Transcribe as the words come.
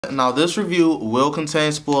Now this review will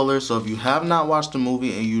contain spoilers, so if you have not watched the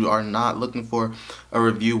movie and you are not looking for a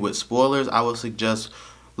review with spoilers, I would suggest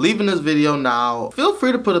leaving this video now. Feel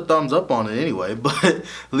free to put a thumbs up on it anyway, but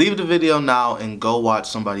leave the video now and go watch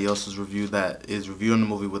somebody else's review that is reviewing the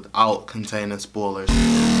movie without containing spoilers.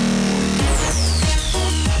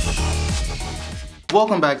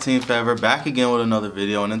 Welcome back, Team Forever, back again with another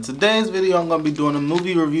video, and in today's video I'm going to be doing a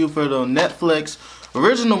movie review for the Netflix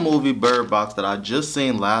original movie Bird Box that I just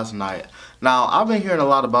seen last night. Now, I've been hearing a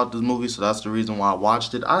lot about this movie, so that's the reason why I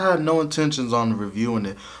watched it. I had no intentions on reviewing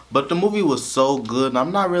it, but the movie was so good, and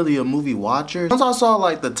I'm not really a movie watcher. Once I saw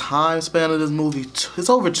like the time span of this movie, it's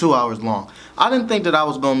over 2 hours long. I didn't think that I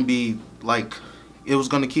was going to be like, it was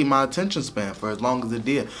going to keep my attention span for as long as it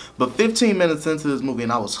did. But 15 minutes into this movie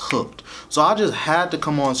and I was hooked. So I just had to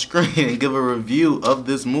come on screen and give a review of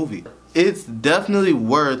this movie. It's definitely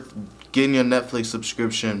worth getting your Netflix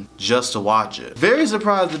subscription just to watch it. Very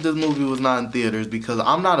surprised that this movie was not in theaters because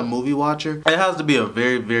I'm not a movie watcher. It has to be a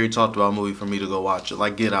very, very talked about movie for me to go watch it.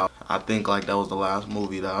 Like Get Out. I think like that was the last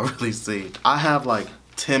movie that I really seen. I have like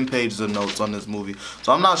 10 pages of notes on this movie,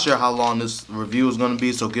 so I'm not sure how long this review is going to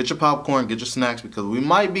be, so get your popcorn, get your snacks, because we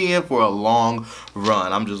might be in for a long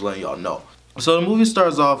run. I'm just letting y'all know. So the movie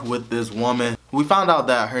starts off with this woman. We found out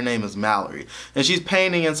that her name is Mallory, and she's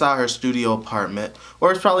painting inside her studio apartment,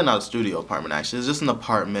 or it's probably not a studio apartment actually, it's just an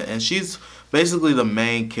apartment, and she's basically the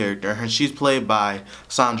main character, and she's played by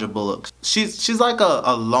Sandra Bullock. She's like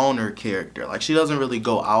a loner character. Like, she doesn't really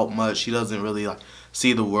go out much, she doesn't really like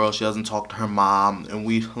see the world, she doesn't talk to her mom, and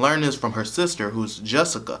we learn this from her sister, who's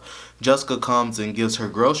Jessica. Jessica comes and gives her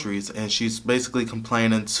groceries, and she's basically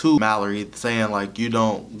complaining to Mallory, saying like, you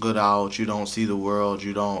don't go out, you don't see the world,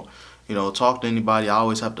 you don't, you know, talk to anybody, I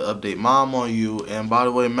always have to update mom on you. And by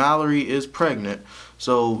the way, Mallory is pregnant.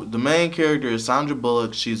 So the main character is Sandra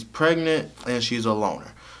Bullock. She's pregnant and she's a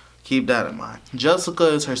loner. Keep that in mind. Jessica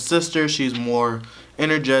is her sister. She's more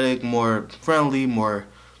energetic, more friendly,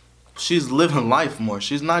 she's living life more.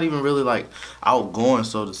 She's not even really like outgoing,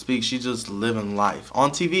 so to speak. She's just living life. On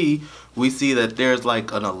TV, we see that there's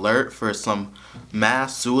like an alert for some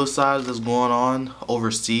mass suicides that's going on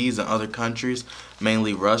overseas in other countries,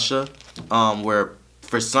 mainly Russia, where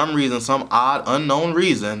for some reason, some odd unknown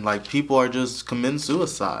reason, like people are just committing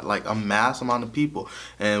suicide, like a mass amount of people,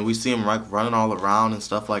 and we see them like running all around and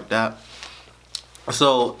stuff like that.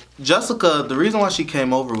 So Jessica, the reason why she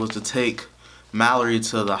came over was to take Mallory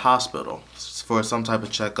to the hospital for some type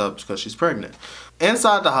of checkup because she's pregnant.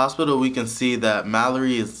 Inside the hospital, we can see that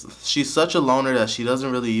Mallory she's such a loner that she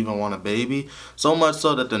doesn't really even want a baby, so much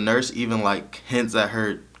so that the nurse even like hints at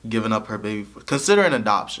her giving up her baby, considering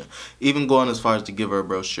adoption, even going as far as to give her a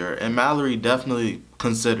brochure, and Mallory definitely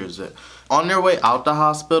considers it. On their way out the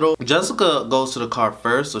hospital, Jessica goes to the car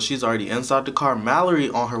first, so she's already inside the car. Mallory,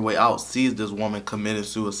 on her way out, sees this woman committing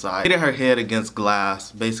suicide, hitting her head against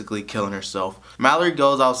glass, basically killing herself. Mallory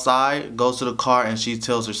goes outside, goes to the car, and she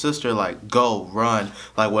tells her sister, like, go, run.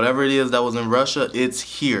 Like, whatever it is that was in Russia, it's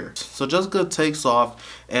here. So Jessica takes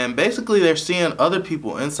off, and basically they're seeing other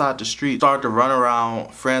people inside the street start to run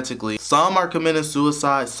around frantically. Some are committing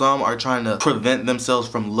suicide, some are trying to prevent themselves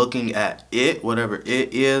from looking at it, whatever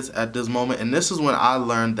it is at this moment. And this is when I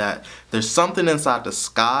learned that there's something inside the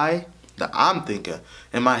sky that I'm thinking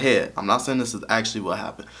in my head. I'm not saying this is actually what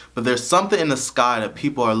happened, but there's something in the sky that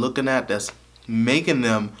people are looking at that's making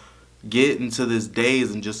them get into this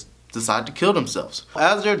daze and just decide to kill themselves.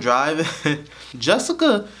 As they're driving,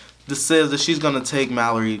 Jessica just says that she's gonna take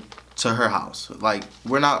Mallory to her house. Like,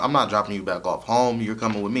 I'm not dropping you back off home, you're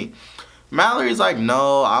coming with me. Mallory's like,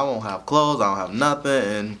 no, I won't have clothes, I don't have nothing.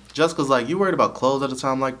 And Jessica's like, you worried about clothes at a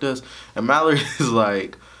time like this? And Mallory's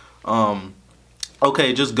like,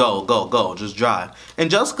 okay, just go, just drive. And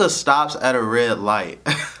Jessica stops at a red light.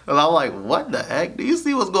 And I'm like, what the heck? Do you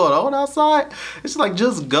see what's going on outside? It's like,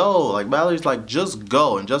 just go. Like, Mallory's like, just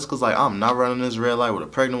go. And Jessica's like, I'm not running this red light with a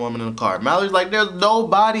pregnant woman in the car. Mallory's like, there's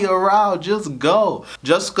nobody around, just go.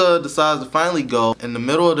 Jessica decides to finally go. In the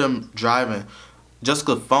middle of them driving,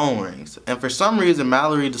 Jessica's phone rings, and for some reason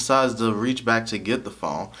Mallory decides to reach back to get the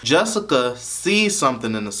phone. Jessica sees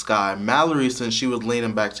something in the sky. Mallory, since she was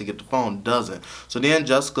leaning back to get the phone, doesn't. So then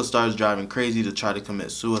Jessica starts driving crazy to try to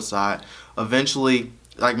commit suicide. Eventually,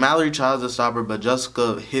 like, Mallory tries to stop her, but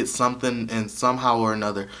Jessica hits something, and somehow or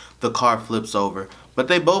another the car flips over. But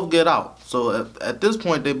they both get out. So at this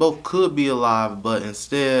point they both could be alive, but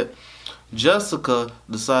instead Jessica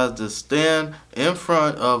decides to stand in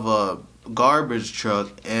front of a garbage truck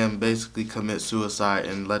and basically commit suicide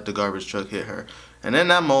and let the garbage truck hit her. And in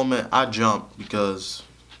that moment I jumped because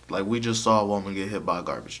like we just saw a woman get hit by a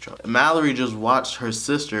garbage truck. Mallory just watched her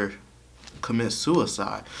sister commit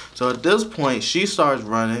suicide. So at this point, she starts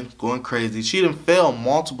running, going crazy. She done fell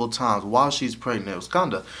multiple times while she's pregnant. It was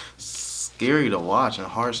kind of scary to watch and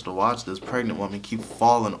harsh to watch this pregnant woman keep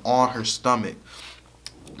falling on her stomach.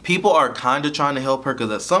 People are kind of trying to help her because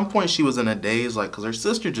at some point she was in a daze, like, because her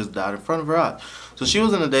sister just died in front of her eyes. So she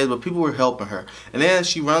was in a daze, but people were helping her. And then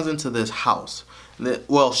she runs into this house.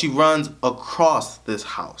 Well, she runs across this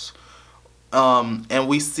house. And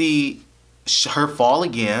we see her fall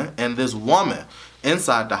again, and this woman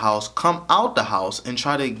inside the house come out the house and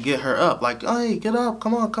try to get her up. Like, hey, get up,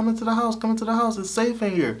 come on, come into the house, come into the house, it's safe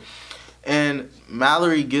in here. And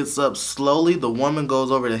Mallory gets up slowly. The woman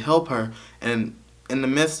goes over to help her, and in the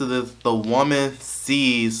midst of this, the woman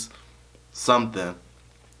sees something,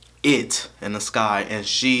 in the sky, and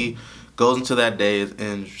she goes into that daze,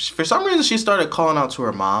 and for some reason she started calling out to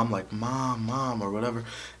her mom, like, mom, mom, or whatever,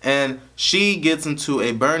 and she gets into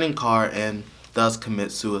a burning car and does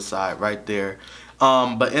commit suicide right there.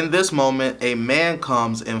 But in this moment, a man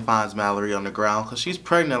comes and finds Mallory on the ground because she's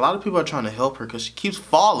pregnant. A lot of people are trying to help her because she keeps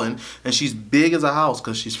falling, and she's big as a house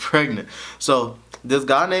because she's pregnant. So this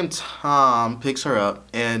guy named Tom picks her up,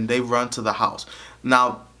 and they run to the house.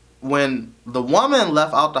 Now, when the woman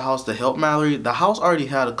left out the house to help Mallory, the house already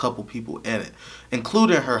had a couple people in it,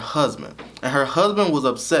 including her husband. And her husband was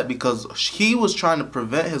upset because he was trying to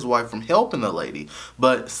prevent his wife from helping the lady.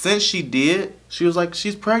 But since she did, she was like,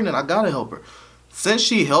 she's pregnant, I gotta help her. Since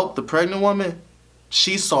she helped the pregnant woman,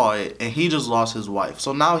 she saw it, and he just lost his wife.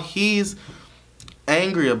 So now he's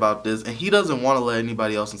angry about this, and he doesn't want to let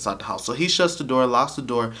anybody else inside the house. So he shuts the door, locks the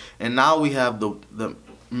door, and now we have the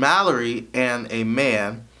Mallory and a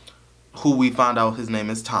man who we find out his name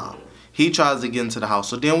is Tom. He tries to get into the house.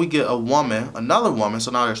 So then we get a woman, another woman.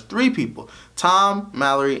 So now there's three people. Tom,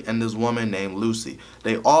 Mallory, and this woman named Lucy.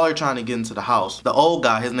 They all are trying to get into the house. The old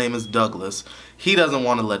guy, his name is Douglas. He doesn't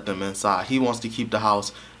want to let them inside. He wants to keep the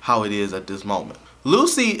house how it is at this moment.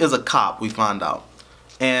 Lucy is a cop, we find out.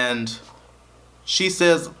 And she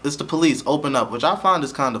says, it's the police, open up. Which I find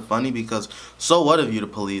is kind of funny because so what if you the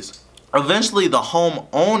police? Eventually, the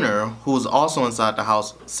homeowner, who is also inside the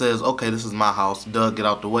house, says, okay, this is my house. Doug, get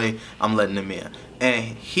out the way. I'm letting him in. And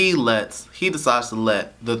he decides to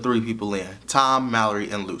let the three people in. Tom,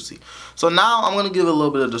 Mallory, and Lucy. So now I'm going to give a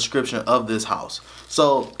little bit of description of this house.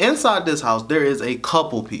 So inside this house, there is a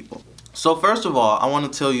couple people. So first of all, I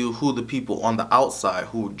want to tell you who the people on the outside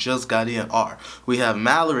who just got in are. We have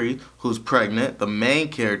Mallory, who's pregnant. The main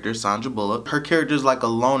character, Sandra Bullock. Her character is like a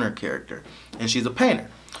loner character. And she's a painter.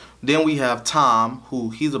 Then we have Tom,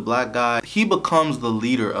 who he's a black guy. He becomes the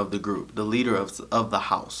leader of the group, the leader of the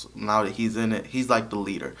house. Now that he's in it, he's like the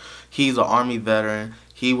leader. He's an Army veteran.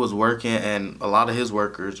 He was working, and a lot of his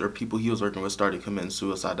workers or people he was working with started committing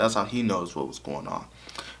suicide. That's how he knows what was going on.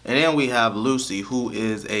 And then we have Lucy, who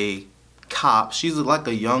is a cop. She's like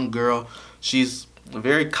a young girl. She's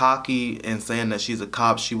very cocky in saying that she's a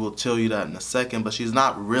cop. She will tell you that in a second, but she's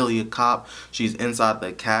not really a cop. She's inside the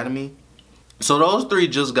academy. So those three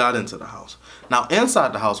just got into the house. Now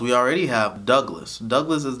inside the house, we already have Douglas.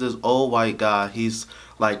 Douglas is this old white guy. He's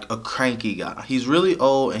like a cranky guy. He's really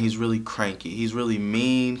old and he's really cranky. He's really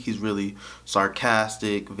mean. He's really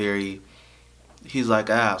sarcastic. He's like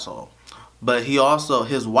an asshole. But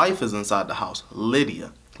his wife is inside the house,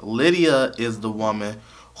 Lydia. Lydia is the woman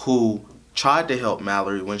who tried to help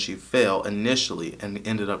Mallory when she fell initially and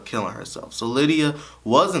ended up killing herself. So Lydia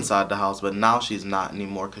was inside the house, but now she's not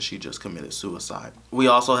anymore because she just committed suicide. We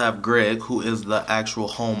also have Greg, who is the actual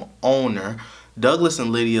home owner. Douglas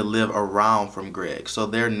and Lydia live around from Greg, so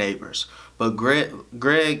they're neighbors. But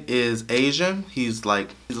Greg is Asian. He's a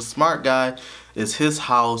smart guy. It's his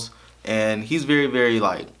house, and he's very, very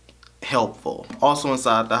helpful. Also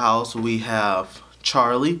inside the house, we have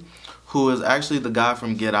Charlie, who is actually the guy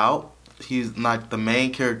from Get Out. He's like the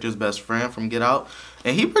main character's best friend from Get Out.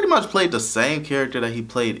 And he pretty much played the same character that he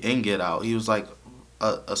played in Get Out. He was like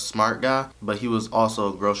a smart guy, but he was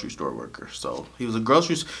also a grocery store worker. So he was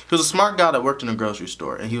a smart guy that worked in a grocery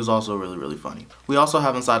store, and he was also really, really funny. We also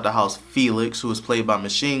have inside the house Felix, who was played by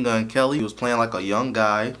Machine Gun Kelly. He was playing like a young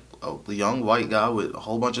guy, a young white guy with a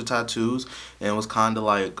whole bunch of tattoos, and was kind of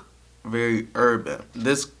like very urban.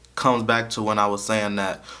 This comes back to when I was saying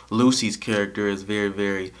that Lucy's character is very,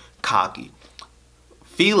 very cocky.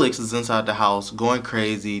 Felix is inside the house going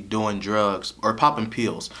crazy, doing drugs or popping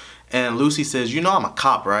pills, and Lucy says, you know I'm a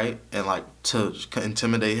cop, right? And to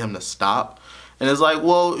intimidate him to stop. And it's like,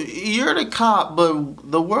 well, you're the cop, but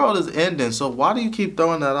the world is ending, so why do you keep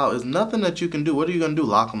throwing that out? There's nothing that you can do. What are you going to do,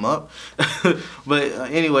 lock him up? But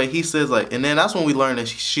anyway, he says, like, and then that's when we learn that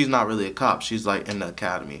she's not really a cop. She's, like, in the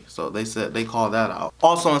academy. So they call that out.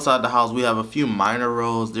 Also inside the house, we have a few minor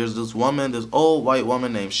roles. There's this woman, this old white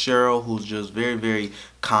woman named Cheryl, who's just very, very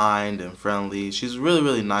kind and friendly. She's really,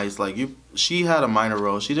 really nice. Like, she had a minor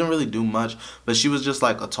role. She didn't really do much, but she was just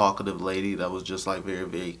like a talkative lady that was just like very,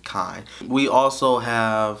 very kind. We also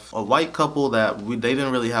have a white couple that they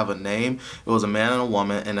didn't really have a name. It was a man and a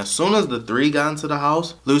woman, and as soon as the three got into the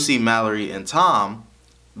house, Lucy, Mallory, and Tom,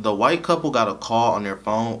 the white couple got a call on their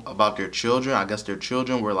phone about their children. I guess their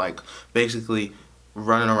children were like basically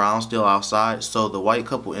running around still outside, so the white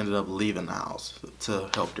couple ended up leaving the house to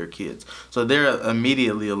help their kids. So they're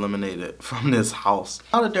immediately eliminated from this house.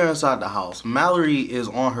 Now that they're inside the house, Mallory is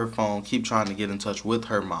on her phone, keep trying to get in touch with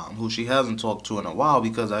her mom, who she hasn't talked to in a while,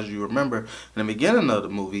 because as you remember in the beginning of the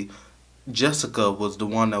movie, Jessica was the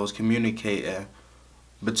one that was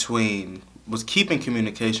keeping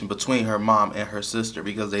communication between her mom and her sister,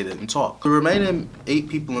 because they didn't talk. The remaining 8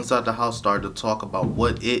 people inside the house started to talk about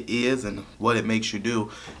what it is and what it makes you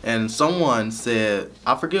do. And someone said,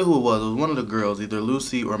 I forget who it was one of the girls, either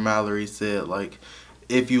Lucy or Mallory, said, like,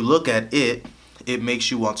 if you look at it, it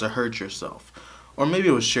makes you want to hurt yourself. Or maybe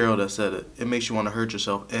it was Cheryl that said it. It makes you want to hurt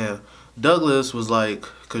yourself. And Douglas was like,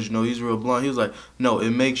 because you know he's real blunt, he was like, no,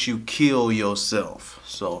 it makes you kill yourself.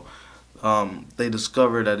 So they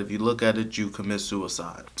discovered that if you look at it, you commit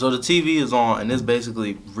suicide. So the TV is on, and it's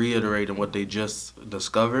basically reiterating what they just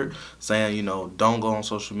discovered, saying, you know, don't go on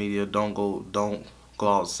social media, don't go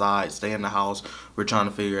outside, stay in the house, we're trying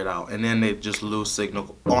to figure it out. And then they just lose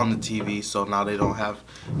signal on the TV, so now they don't have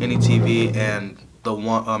any TV, and the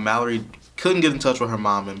one Mallory couldn't get in touch with her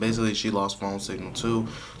mom, and basically she lost phone signal too.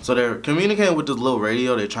 So they're communicating with this little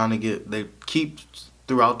radio. They keep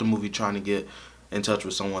throughout the movie trying to get in touch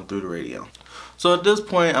with someone through the radio. So at this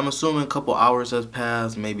point, I'm assuming a couple hours has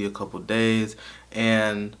passed, maybe a couple days,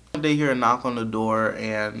 and they hear a knock on the door,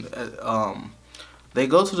 and they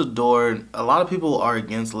go to the door. A lot of people are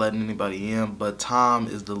against letting anybody in, but Tom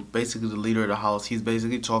is basically the leader of the house. He's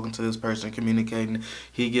basically talking to this person, communicating.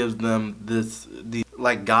 He gives them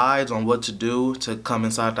the guides on what to do to come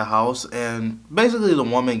inside the house, and basically the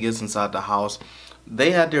woman gets inside the house.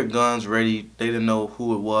 They had their guns ready. They didn't know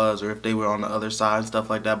who it was or if they were on the other side and stuff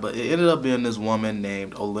like that. But it ended up being this woman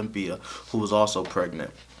named Olympia, who was also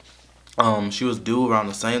pregnant. She was due around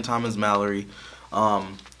the same time as Mallory.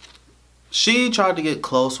 She tried to get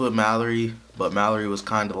close with Mallory, but Mallory was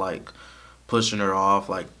kind of like pushing her off,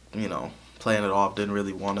 like, you know, playing it off. Didn't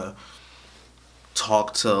really want to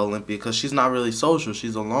talk to Olympia because she's not really social.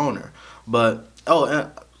 She's a loner. But,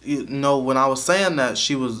 you know, when I was saying that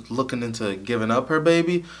she was looking into giving up her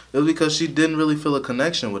baby, it was because she didn't really feel a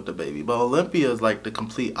connection with the baby. But Olympia is like the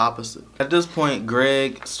complete opposite. At this point,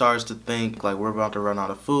 Greg starts to think like we're about to run out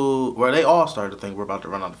of food. Well, they all start to think we're about to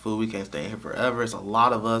run out of food. We can't stay in here forever. It's a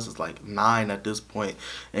lot of us. It's like 9 at this point.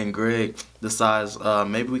 And Greg decides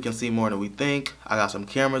maybe we can see more than we think. I got some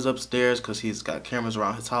cameras upstairs because he's got cameras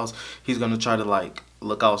around his house. He's going to try to like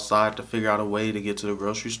look outside to figure out a way to get to the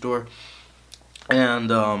grocery store. And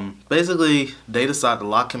basically, they decided to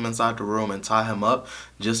lock him inside the room and tie him up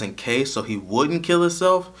just in case, so he wouldn't kill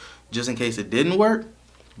himself, just in case it didn't work.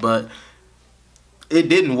 But it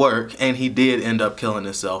didn't work, and he did end up killing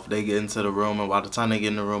himself. They get into the room, and by the time they get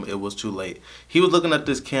in the room, it was too late. He was looking at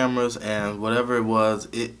these cameras, and whatever it was,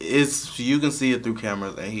 you can see it through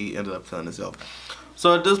cameras, and he ended up killing himself.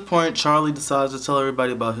 So at this point, Charlie decides to tell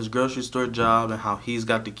everybody about his grocery store job and how he's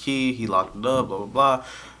got the key, he locked it up, blah, blah, blah.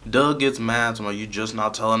 Doug gets mad, so you just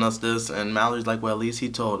not telling us this? And Mallory's like, well, at least he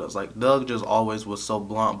told us. Like, Doug just always was so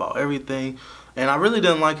blunt about everything. And I really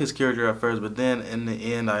didn't like his character at first, but then in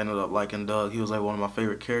the end, I ended up liking Doug. He was like one of my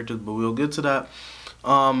favorite characters, but we'll get to that.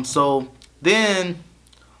 So then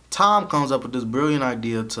Tom comes up with this brilliant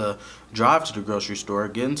idea to drive to the grocery store,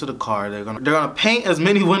 get into the car. They're gonna paint as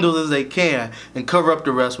many windows as they can and cover up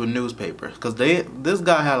the rest with newspaper. Cause this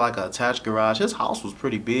guy had like an attached garage. His house was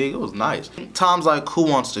pretty big. It was nice. Tom's like, who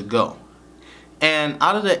wants to go? And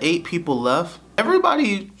out of the 8 people left,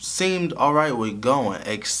 everybody seemed alright with going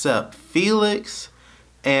except Felix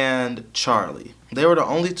and Charlie. They were the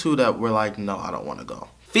only 2 that were like, no, I don't want to go.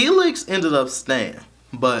 Felix ended up staying,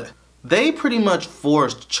 but they pretty much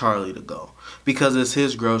forced Charlie to go because it's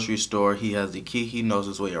his grocery store. He has the key. He knows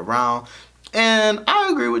his way around. And I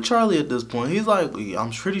agree with Charlie at this point. He's like, I'm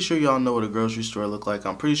pretty sure y'all know what a grocery store look like.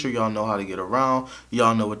 I'm pretty sure y'all know how to get around.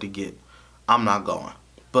 Y'all know what to get. I'm not going.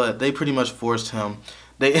 But they pretty much forced him.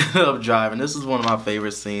 They ended up driving. This is one of my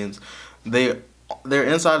favorite scenes. They They're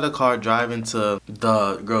inside the car driving to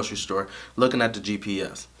the grocery store, looking at the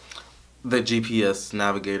GPS. The GPS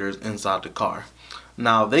navigators inside the car.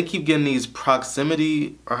 Now they keep getting these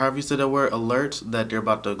proximity, or however you say that word, alerts that they're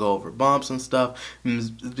about to go over bumps and stuff. And it's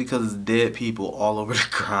because it's dead people all over the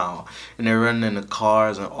ground, and they're running into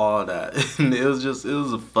cars and all that. And it was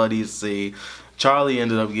a funny scene. Charlie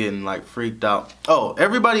ended up getting like freaked out. Oh,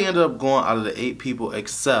 everybody ended up going out of the 8 people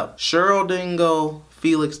except Cheryl didn't go,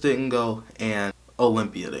 Felix didn't go, and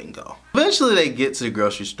Olympia didn't go. Eventually they get to the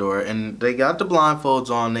grocery store and they got the blindfolds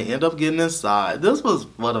on. They end up getting inside. This was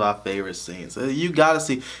one of my favorite scenes. You gotta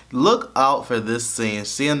see, look out for this scene,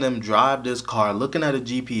 seeing them drive this car, looking at a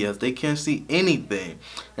GPS. They can't see anything.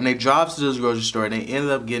 And they drive to this grocery store and they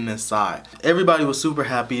ended up getting inside. Everybody was super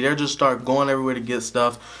happy. They just start going everywhere to get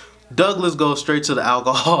stuff. Douglas goes straight to the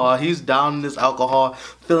alcohol. He's down in this alcohol,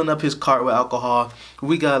 filling up his cart with alcohol.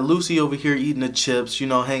 We got Lucy over here eating the chips, you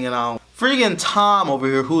know, hanging out. Friggin' Tom over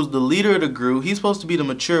here, who's the leader of the group, he's supposed to be the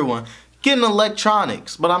mature one, getting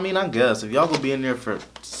electronics. But I mean, I guess, if y'all gonna be in there for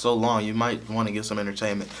so long, you might want to get some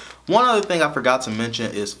entertainment. One other thing I forgot to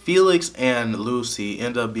mention is Felix and Lucy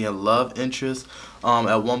end up being love interests.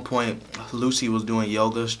 At one point, Lucy was doing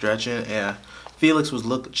yoga, stretching, and Felix was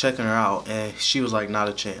checking her out, and she was like, not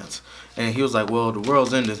a chance. And he was like, well, the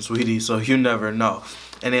world's ending, sweetie, so you never know.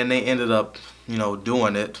 And then they ended up, you know,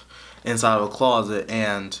 doing it inside of a closet,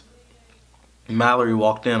 and Mallory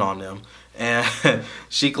walked in on them, and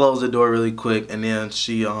she closed the door really quick, and then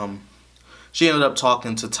she ended up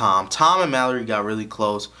talking to Tom. Tom and Mallory got really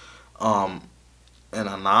close, in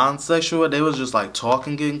a non-sexual way. They was just like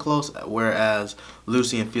talking, getting close, whereas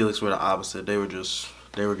Lucy and Felix were the opposite. They were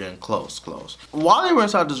getting close. While they were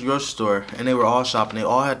inside this grocery store and they were all shopping, they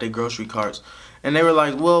all had their grocery carts, and they were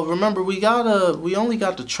like, well, remember, we only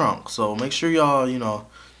got the trunk, so make sure y'all, you know,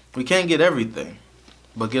 we can't get everything,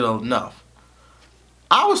 but get enough.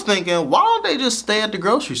 I was thinking, why don't they just stay at the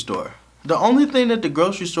grocery store? The only thing that the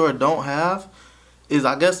grocery store don't have is,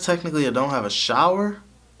 I guess technically it don't have a shower,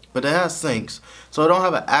 but it has sinks. So it don't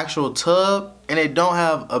have an actual tub, and it don't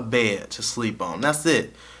have a bed to sleep on. That's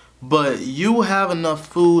it. But you have enough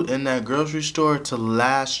food in that grocery store to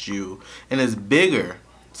last you, and it's bigger.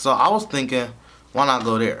 So I was thinking, why not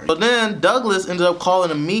go there? But then Douglas ended up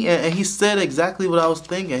calling a meeting, and he said exactly what I was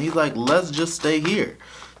thinking. He's like, let's just stay here.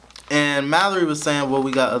 And Mallory was saying, well,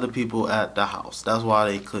 we got other people at the house. That's why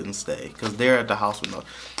they couldn't stay, because they're at the house with no.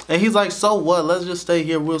 And he's like, so what? Let's just stay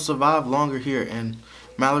here. We'll survive longer here. And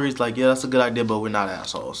Mallory's like, yeah, that's a good idea, but we're not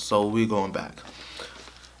assholes, so we're going back.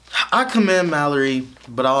 I commend Mallory,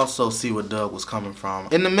 but I also see where Doug was coming from.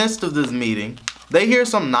 In the midst of this meeting, they hear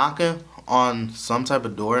some knocking on some type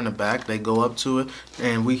of door in the back. They go up to it,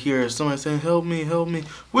 and we hear somebody saying, help me,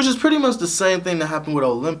 which is pretty much the same thing that happened with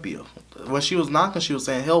Olympia. When she was knocking, she was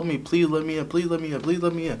saying, help me, please let me in, please let me in, please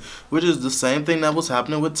let me in, which is the same thing that was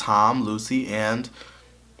happening with Tom, Lucy, and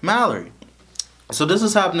Mallory. So this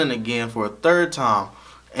is happening again for a third time,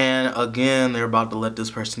 and again, they're about to let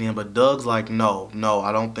this person in, but Doug's like, no,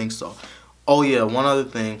 I don't think so. Oh yeah, one other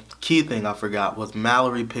thing, key thing I forgot was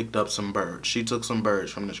Mallory picked up some birds. She took some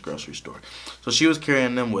birds from this grocery store. So she was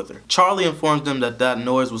carrying them with her. Charlie informs them that that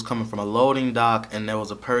noise was coming from a loading dock and there was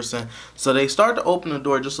a person. So they start to open the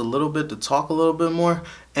door just a little bit to talk a little bit more.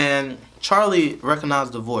 And Charlie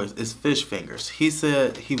recognized the voice. It's Fish Fingers. He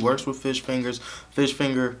said he works with Fish Fingers. Fish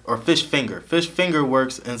Finger. Fish Finger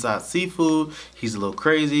works inside seafood. He's a little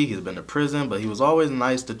crazy. He's been to prison, but he was always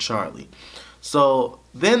nice to Charlie. So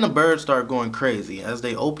then the birds start going crazy as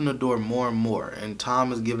they open the door more and more, and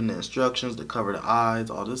Tom is giving the instructions to cover the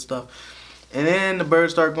eyes, all this stuff. And then the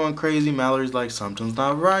birds start going crazy. Mallory's like, something's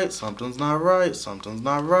not right, something's not right, something's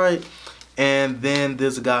not right. And then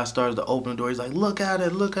this guy starts to open the door. He's like, look at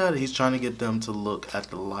it, look at it. He's trying to get them to look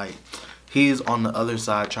at the light. He's on the other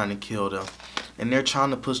side trying to kill them. And they're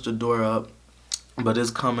trying to push the door up, but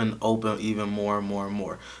it's coming open even more and more and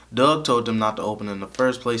more. Doug told them not to open in the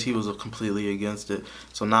first place. He was completely against it.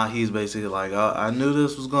 So now he's basically like, I knew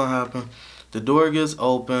this was going to happen. The door gets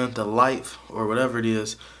open. The light, or whatever it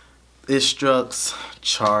is, it strikes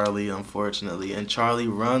Charlie, unfortunately. And Charlie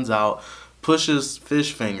runs out, pushes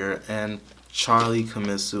Fish Finger, and Charlie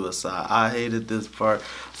commits suicide. I hated this part.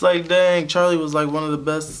 It's like, dang, Charlie was like one of the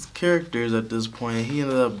best characters at this point. He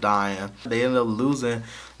ended up dying. They ended up losing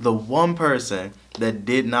the one person that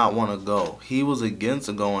did not want to go. He was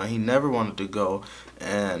against going. He never wanted to go.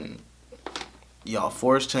 And y'all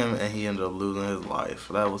forced him, and he ended up losing his life.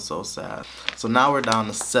 That was so sad. So now we're down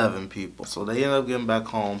to 7 people. So they end up getting back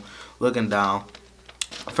home, looking down.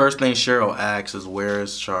 First thing Cheryl asks is, where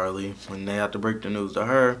is Charlie? When they have to break the news to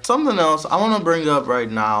her. Something else I want to bring up right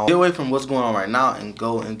now, get away from what's going on right now and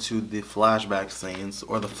go into the flashback scenes,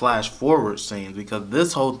 or the flash forward scenes, because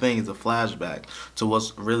this whole thing is a flashback to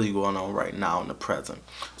what's really going on right now in the present.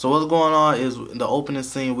 So what's going on is, in the opening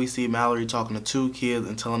scene, we see Mallory talking to two kids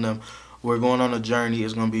and telling them, we're going on a journey,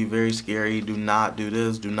 it's going to be very scary, do not do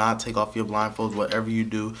this, do not take off your blindfolds, whatever you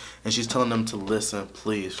do. And she's telling them to listen,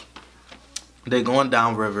 please. They're going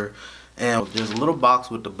downriver, and there's a little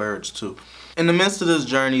box with the birds too. In the midst of this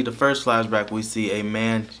journey, the first flashback, we see a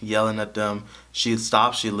man yelling at them. She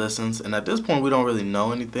stops, she listens, and at this point we don't really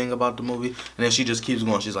know anything about the movie. And then she just keeps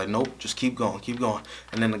going. She's like, nope, just keep going, keep going.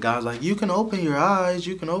 And then the guy's like, you can open your eyes,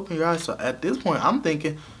 you can open your eyes. So at this point I'm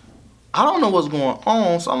thinking, I don't know what's going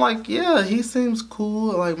on. So I'm like, yeah, he seems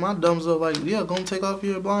cool. Like, my thumbs up, like, yeah, go and take off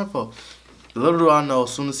your blindfold. Little do I know,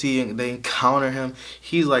 as soon as they encounter him,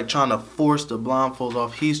 he's like trying to force the blindfolds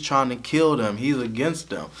off. He's trying to kill them. He's against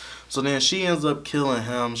them. So then she ends up killing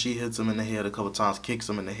him. She hits him in the head a couple times, kicks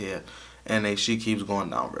him in the head, and she keeps going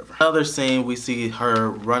downriver. Another scene, we see her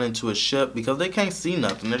run into a ship because they can't see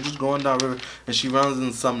nothing. They're just going downriver, and she runs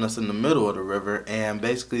into something that's in the middle of the river, and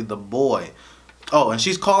basically the boy. Oh, and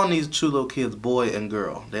she's calling these two little kids boy and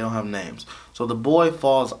girl. They don't have names. So the boy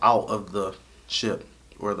falls out of the ship,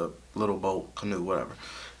 or the little boat, canoe, whatever.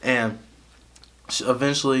 And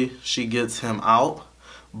eventually she gets him out,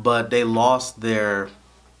 but they lost their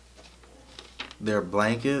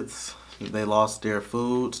blankets, they lost their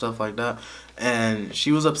food, stuff like that. And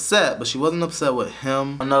she was upset, but she wasn't upset with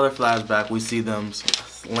him. Another flashback, we see them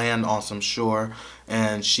land on some shore,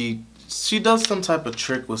 and she does some type of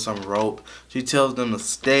trick with some rope. She tells them to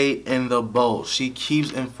stay in the boat. She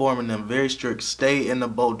keeps informing them, very strict, stay in the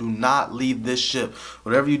boat. Do not leave this ship.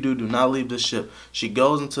 Whatever you do, do not leave this ship. She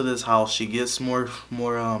goes into this house. She gets more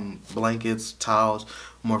blankets, towels,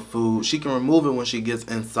 more food. She can remove it when she gets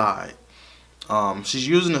inside. She's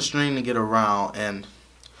using a string to get around, and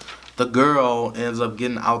the girl ends up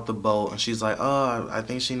getting out the boat, and she's like, oh, I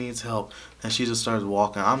think she needs help. And she just starts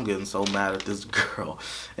walking. I'm getting so mad at this girl.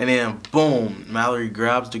 And then, boom, Mallory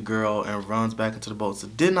grabs the girl and runs back into the boat. So,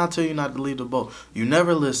 didn't I tell you not to leave the boat? You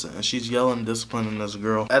never listen. And she's yelling, disciplining this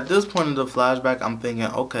girl. At this point in the flashback, I'm thinking,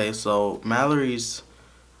 okay, so Mallory's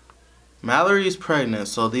pregnant,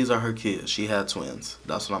 so these are her kids. She had twins.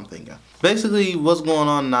 That's what I'm thinking. Basically, what's going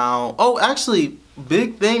on now? Oh, actually,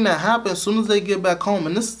 big thing that happens as soon as they get back home,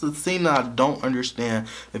 and this is the scene that I don't understand.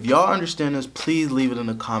 If y'all understand this, please leave it in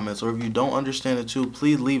the comments. Or if you don't understand it too,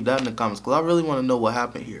 please leave that in the comments, because I really want to know what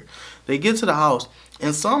happened here. They get to the house,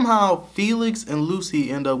 and somehow Felix and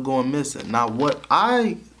Lucy end up going missing. Now, what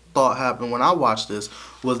I thought happened when I watched this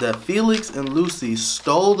was that Felix and Lucy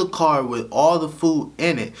stole the car with all the food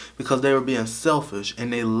in it because they were being selfish,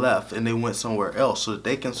 and they left and they went somewhere else so that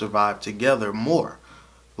they can survive together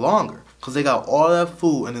longer, because they got all that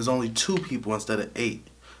food and there's only 2 people instead of 8,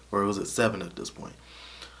 or was it 7 at this point?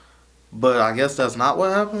 But I guess that's not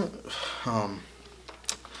what happened.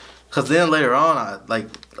 Because then later on,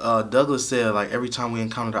 Douglas said, like, every time we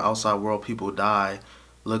encounter the outside world, people die.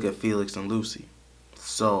 Look at Felix and Lucy.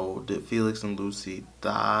 So did Felix and Lucy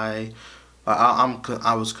die? I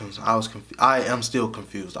am still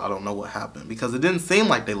confused. I don't know what happened, because it didn't seem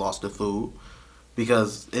like they lost the food,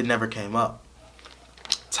 because it never came up.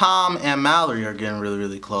 Tom and Mallory are getting really,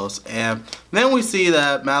 really close, and then we see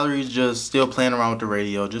that Mallory's just still playing around with the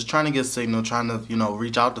radio, just trying to get signal, trying to, you know,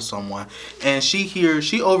 reach out to someone, and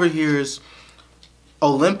she overhears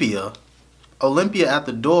Olympia at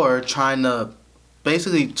the door trying to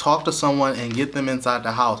basically talk to someone and get them inside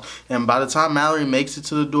the house. And by the time Mallory makes it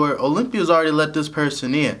to the door, Olympia's already let this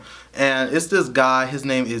person in. And it's this guy, his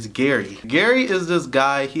name is Gary. Gary is this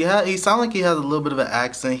guy, he sounds like he has a little bit of an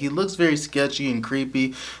accent. He looks very sketchy and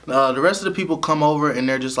creepy. The rest of the people come over and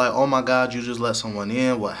they're just like, oh my God, you just let someone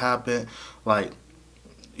in, what happened? Like,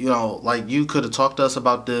 you know, like, you could have talked to us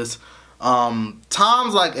about this.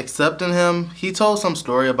 Tom's like accepting him. He told some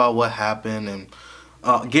story about what happened, and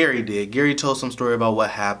Gary did. Gary told some story about what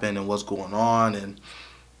happened and what's going on, and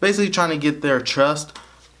basically trying to get their trust.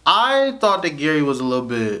 I thought that Gary was a little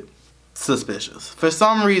bit suspicious. For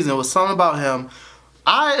some reason, it was something about him.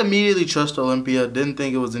 I immediately trusted Olympia. Didn't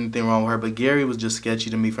think it was anything wrong with her, but Gary was just sketchy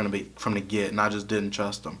to me from the get, and I just didn't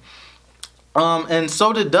trust him. And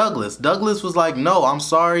so did Douglas. Douglas was like, no, I'm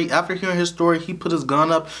sorry. After hearing his story, he put his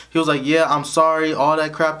gun up. He was like, yeah, I'm sorry, all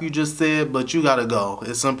that crap you just said, but you gotta go.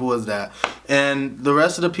 As simple as that. And the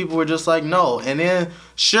rest of the people were just like, no. And then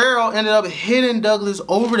Cheryl ended up hitting Douglas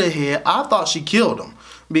over the head. I thought she killed him.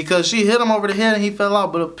 because she hit him over the head and he fell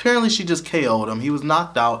out, but apparently she just KO'd him. He was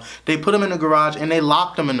knocked out. They put him in the garage and they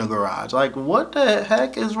locked him in the garage. Like, what the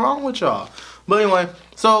heck is wrong with y'all? But anyway,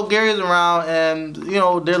 so Gary's around and, you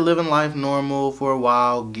know, they're living life normal for a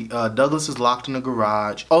while. Douglas is locked in the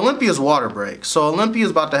garage. Olympia's water breaks. So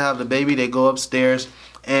Olympia's about to have the baby. They go upstairs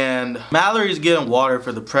and Mallory's getting water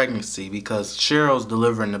for the pregnancy because Cheryl's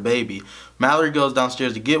delivering the baby. Mallory goes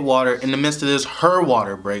downstairs to get water. In the midst of this, her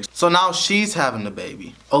water breaks. So now she's having the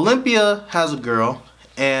baby. Olympia has a girl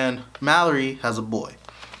and Mallory has a boy.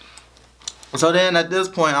 So then at this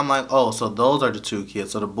point, I'm like, oh, so those are the two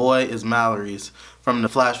kids. So the boy is Mallory's from the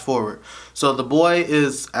flash forward. So the boy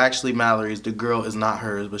is actually Mallory's. The girl is not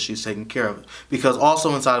hers, but she's taking care of it. Because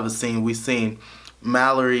also inside of the scene, we've seen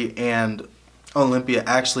Mallory and Olympia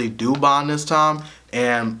actually do bond this time.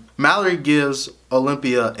 And Mallory gives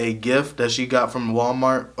Olympia a gift that she got from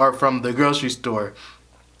Walmart or from the grocery store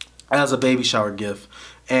as a baby shower gift.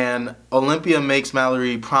 And Olympia makes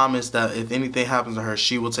Mallory promise that if anything happens to her,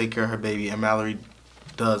 she will take care of her baby, and Mallory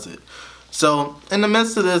does it. So in the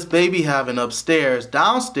midst of this baby having upstairs,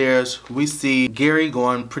 downstairs we see Gary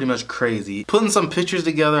going pretty much crazy, putting some pictures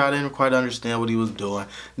together. I didn't quite understand what he was doing.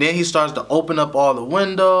 Then he starts to open up all the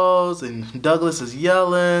windows and Douglas is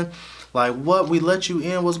yelling like, what, we let you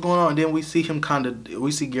in, what's going on? And then we see him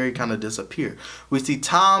Gary kind of disappear. We see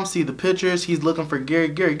Tom see the pictures. He's looking for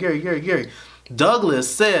Gary. Douglas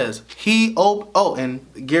says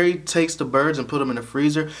and Gary takes the birds and put them in the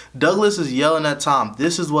freezer. Douglas is yelling at Tom,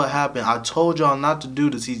 this is what happened. I told y'all not to do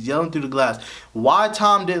this. He's yelling through the glass. Why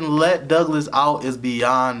Tom didn't let Douglas out is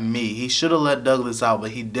beyond me. He should have let Douglas out,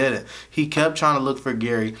 but he didn't. He kept trying to look for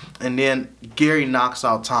Gary, and then Gary knocks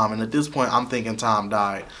out Tom, and at this point I'm thinking Tom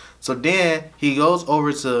died. So then he goes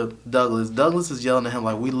over to Douglas. Douglas is yelling at him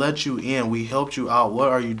like, we let you in, we helped you out, what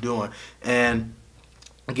are you doing? And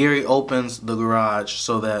Gary opens the garage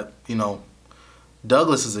so that, you know,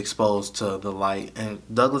 Douglas is exposed to the light, and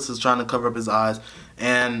Douglas is trying to cover up his eyes,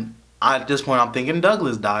 and at this point I'm thinking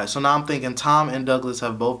Douglas died. So now I'm thinking Tom and Douglas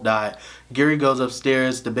have both died. Gary goes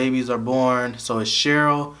upstairs, the babies are born, so it's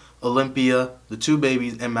Cheryl, Olympia, the two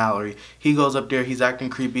babies, and Mallory. He goes up there, he's acting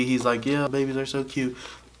creepy, he's like, yeah, babies are so cute.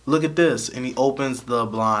 Look at this, and he opens the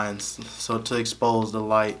blinds so to expose the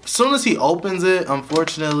light. As soon as he opens it,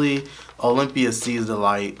 unfortunately, Olympia sees the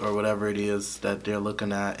light or whatever it is that they're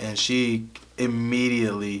looking at, and she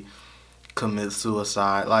immediately commits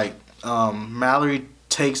suicide. Like, Mallory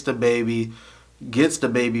takes the baby, gets the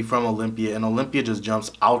baby from Olympia, and Olympia just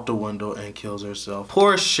jumps out the window and kills herself.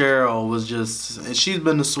 Poor Cheryl was just, and she's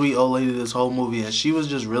been the sweet old lady this whole movie, and she was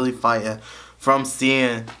just really fighting from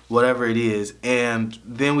seeing whatever it is. And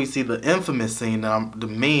then we see the infamous scene, the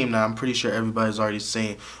meme that I'm pretty sure everybody's already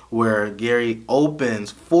seen, where Gary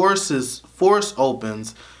force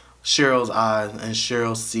opens Cheryl's eyes, and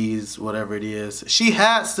Cheryl sees whatever it is. She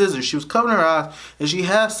had scissors, she was covering her eyes, and she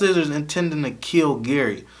had scissors intending to kill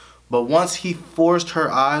Gary. But once he forced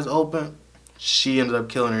her eyes open, she ended up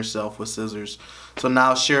killing herself with scissors. So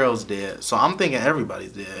now Cheryl's dead. So I'm thinking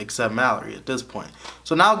everybody's dead except Mallory at this point.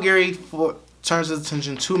 So now Gary turns his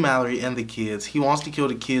attention to Mallory and the kids. He wants to kill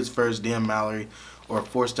the kids first, then Mallory, or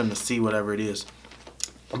force them to see whatever it is.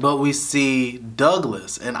 But we see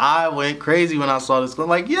Douglas, and I went crazy when I saw this. I'm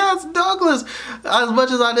like, yes, Douglas! As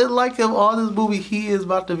much as I didn't like him all this movie, he is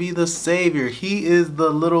about to be the savior. He is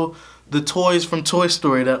the toys from Toy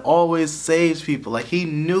Story that always saves people. Like, he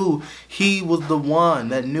knew he was the one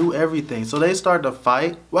that knew everything. So they start to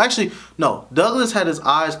fight. Well, actually, no. Douglas had his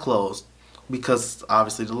eyes closed because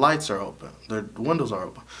obviously the lights are open. The windows are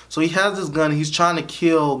open. So he has this gun. He's trying to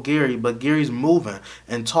kill Gary, but Gary's moving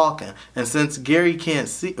and talking. And since Gary can't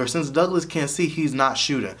see, or since Douglas can't see, he's not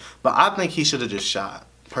shooting. But I think he should have just shot.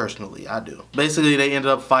 Personally, I do. Basically, they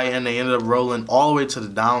ended up fighting. They ended up rolling all the way to the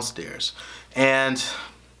downstairs. And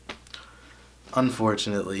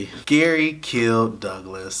unfortunately, Gary killed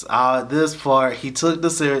Douglas. This part, he took the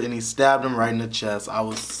scissors and he stabbed him right in the chest. I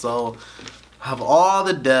was so... Of all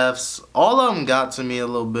the deaths, all of them got to me a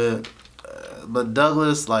little bit. But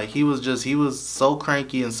Douglas, like, he was so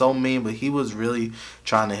cranky and so mean, but he was really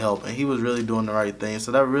trying to help. And he was really doing the right thing.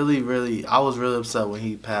 So that really, I was really upset when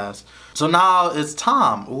he passed. So now it's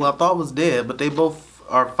Tom, who I thought was dead, but they both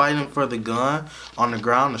are fighting for the gun on the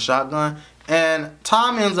ground, the shotgun. And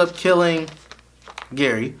Tom ends up killing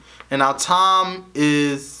Gary, and now Tom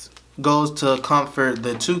goes to comfort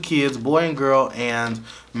the two kids, boy and girl, and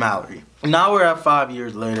Mallory. Now we're at 5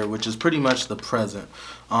 years later, which is pretty much the present,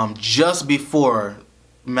 just before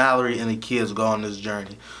Mallory and the kids go on this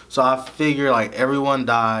journey. So I figure like everyone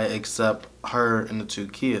died except her and the two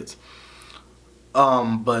kids.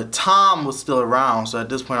 But Tom was still around, so at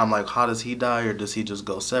this point I'm like, how does he die, or does he just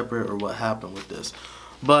go separate, or what happened with this?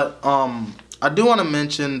 But I do want to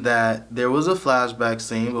mention that there was a flashback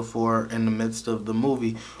scene before in the midst of the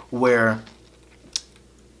movie where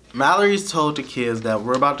Mallory's told the kids that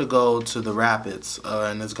we're about to go to the rapids,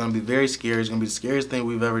 and it's going to be very scary. It's going to be the scariest thing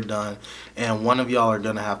we've ever done, and one of y'all are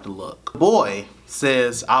going to have to look. The boy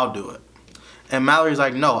says, I'll do it. And Mallory's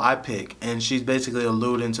like, no, I pick. And she's basically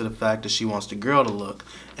alluding to the fact that she wants the girl to look.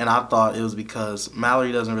 And I thought it was because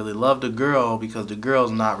Mallory doesn't really love the girl because the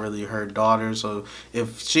girl's not really her daughter. So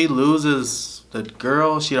if she loses the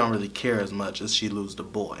girl, she don't really care as much as she loses the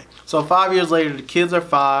boy. So 5 years later, the kids are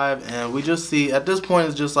 5, and we just see, at this point,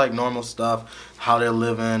 it's just like normal stuff, how they're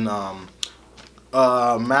living.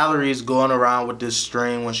 Mallory's going around with this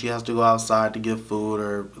string when she has to go outside to get food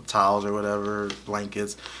or towels or whatever,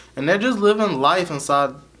 blankets. And they're just living life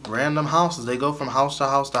inside random houses. They go from house to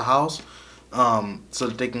house to house so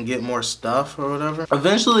that they can get more stuff or whatever.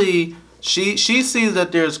 Eventually, she sees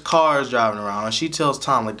that there's cars driving around, and she tells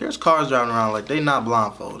Tom, like, there's cars driving around, like, they not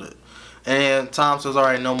blindfolded. And Tom says, all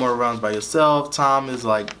right, no more runs by yourself. Tom is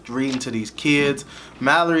like reading to these kids.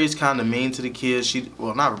 Mallory's kind of mean to the kids.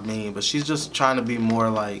 Well, not mean, but she's just trying to be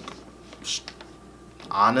more like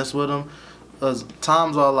honest with them. Because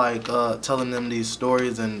Tom's all like telling them these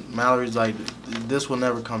stories, and Mallory's like, this will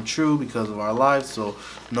never come true because of our life, so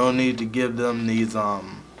no need to give them these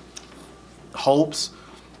hopes.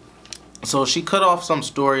 So she cut off some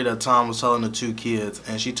story that Tom was telling the 2 kids,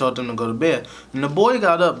 and she told them to go to bed. And the boy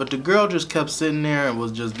got up, but the girl just kept sitting there and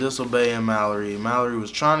was just disobeying Mallory. Mallory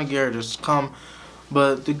was trying to get her to come,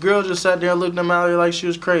 but the girl just sat there and looked at Mallory like she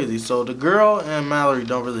was crazy. So the girl and Mallory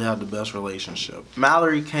don't really have the best relationship.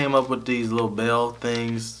 Mallory came up with these little bell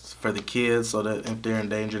things for the kids so that if they're in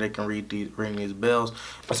danger, they can ring these bells.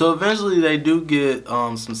 So eventually they do get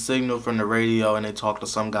some signal from the radio, and they talk to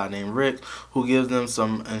some guy named Rick who gives them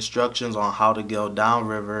some instructions on how to go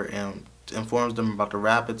downriver and informs them about the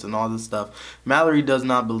rapids and all this stuff. Mallory does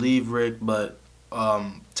not believe Rick, but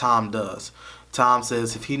Tom does. Tom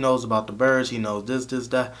says if he knows about the birds, he knows this,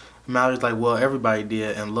 that. Mallory's like, well, everybody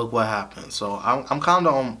did, and look what happened. So I'm kind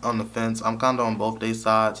of on the fence. I'm kind of on both their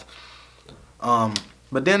sides.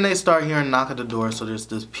 But then they start hearing knock at the door, so there's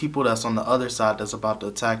this people that's on the other side that's about to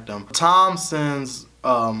attack them. Tom sends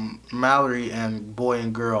Mallory and boy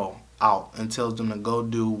and girl out and tells them to go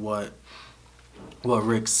do what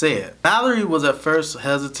Rick said. Mallory was at first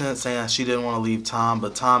hesitant, saying she didn't want to leave Tom,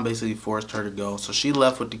 but Tom basically forced her to go. So she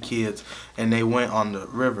left with the kids, and they went on the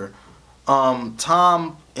river.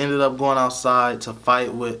 Tom ended up going outside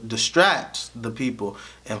to distract the people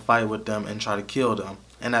and fight with them and try to kill them.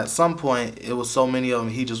 And at some point, it was so many of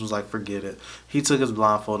them, he just was like, forget it. He took his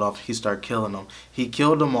blindfold off. He started killing them. He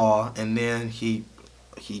killed them all, and then he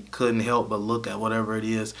couldn't help but look at whatever it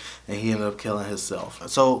is, and he ended up killing himself.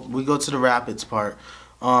 So we go to the rapids part.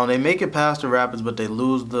 They make it past the rapids, but they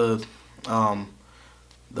lose the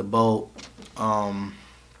boat. At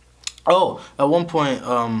one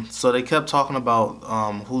point, so they kept talking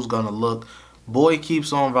about who's gonna look. Boy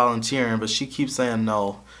keeps on volunteering, but she keeps saying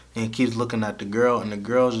no. And keeps looking at the girl, and the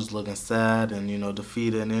girl's just looking sad and,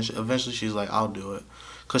 defeated. And then eventually she's like, I'll do it.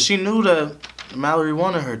 Because she knew that Mallory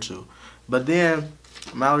wanted her to. But then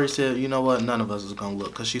Mallory said, you know what, none of us is going to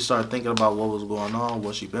look. Because she started thinking about what was going on,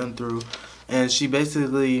 what she'd been through. And she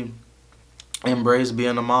basically embraced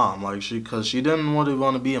being a mom. Because she didn't want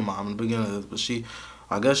to be a mom in the beginning of this.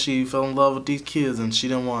 But I guess she fell in love with these kids, and she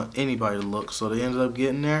didn't want anybody to look. So they ended up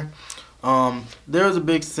getting there. There was a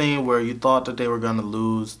big scene where you thought that they were gonna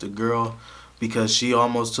lose the girl because she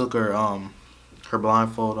almost took her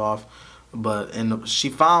blindfold off, but she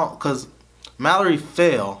found, because Mallory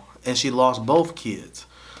fell and she lost both kids.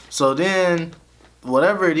 So then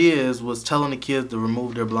whatever it is was telling the kids to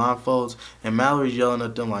remove their blindfolds, and Mallory's yelling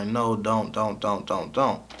at them like, no, don't.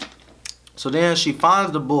 So then she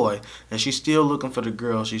finds the boy, and she's still looking for the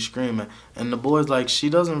girl. She's screaming, and the boy's like, she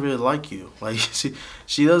doesn't really like you. Like,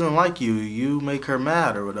 she doesn't like you. You make her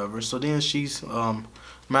mad or whatever. So then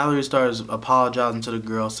Mallory starts apologizing to the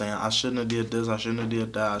girl, saying, I shouldn't have did this, I shouldn't have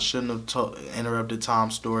did that, I shouldn't have interrupted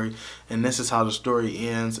Tom's story, and this is how the story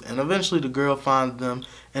ends. And eventually the girl finds them,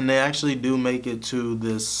 and they actually do make it to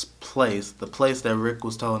this place, the place that Rick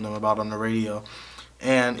was telling them about on the radio.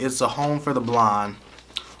 And it's a home for the blind.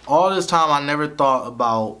 All this time, I never thought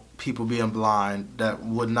about people being blind that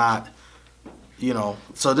would not,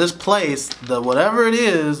 So this place, whatever it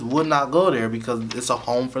is, would not go there because it's a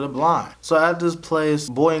home for the blind. So at this place,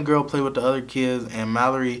 boy and girl play with the other kids, and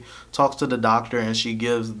Mallory talks to the doctor, and she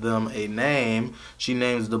gives them a name. She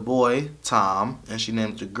names the boy Tom, and she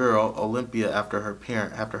names the girl Olympia after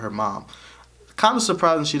her mom. Kind of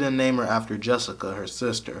surprising she didn't name her after Jessica, her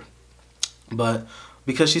sister. But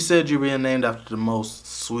because she said you're being named after the most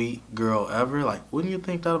sweet girl ever, like, wouldn't you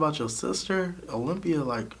think that about your sister? Olympia,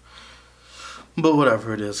 like, but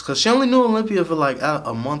whatever it is. Because she only knew Olympia for like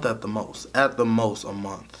a month at the most. At the most, a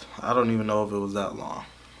month. I don't even know if it was that long.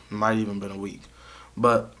 It might even been a week.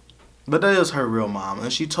 But that is her real mom.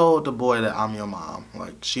 And she told the boy that I'm your mom.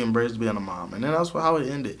 Like, she embraced being a mom. And then that's how it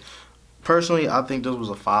ended. Personally, I think this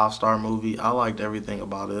was a 5-star movie. I liked everything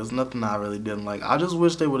about it. There's nothing I really didn't like. I just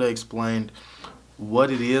wish they would have explained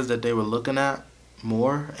what it is that they were looking at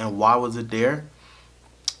more and why was it there.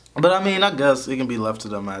 But I mean, I guess it can be left to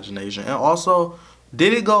the imagination. And also,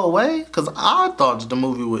 did it go away? Because I thought that the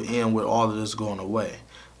movie would end with all of this going away.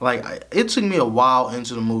 Like, it took me a while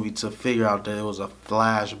into the movie to figure out that it was a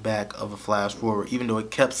flashback of a flash forward, even though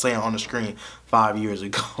it kept saying on the screen 5 years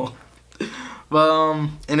ago. But,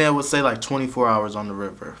 and then it would say like 24 hours on the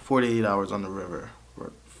river, 48 hours on the river,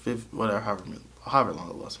 or 50, whatever, however long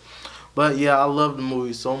it was. But yeah, I love the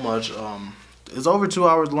movie so much. It's over 2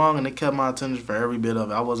 hours long, and it kept my attention for every bit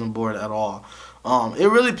of it. I wasn't bored at all. It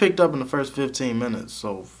really picked up in the first 15 minutes.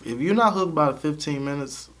 So if you're not hooked by the 15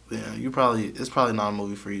 minutes, yeah, it's probably not a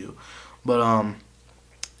movie for you. But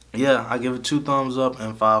yeah, I give it 2 thumbs up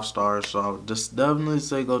and 5 stars. So I would just definitely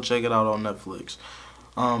say go check it out on Netflix.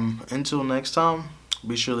 Until next time,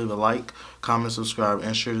 be sure to leave a like, comment, subscribe,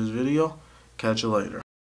 and share this video. Catch you later.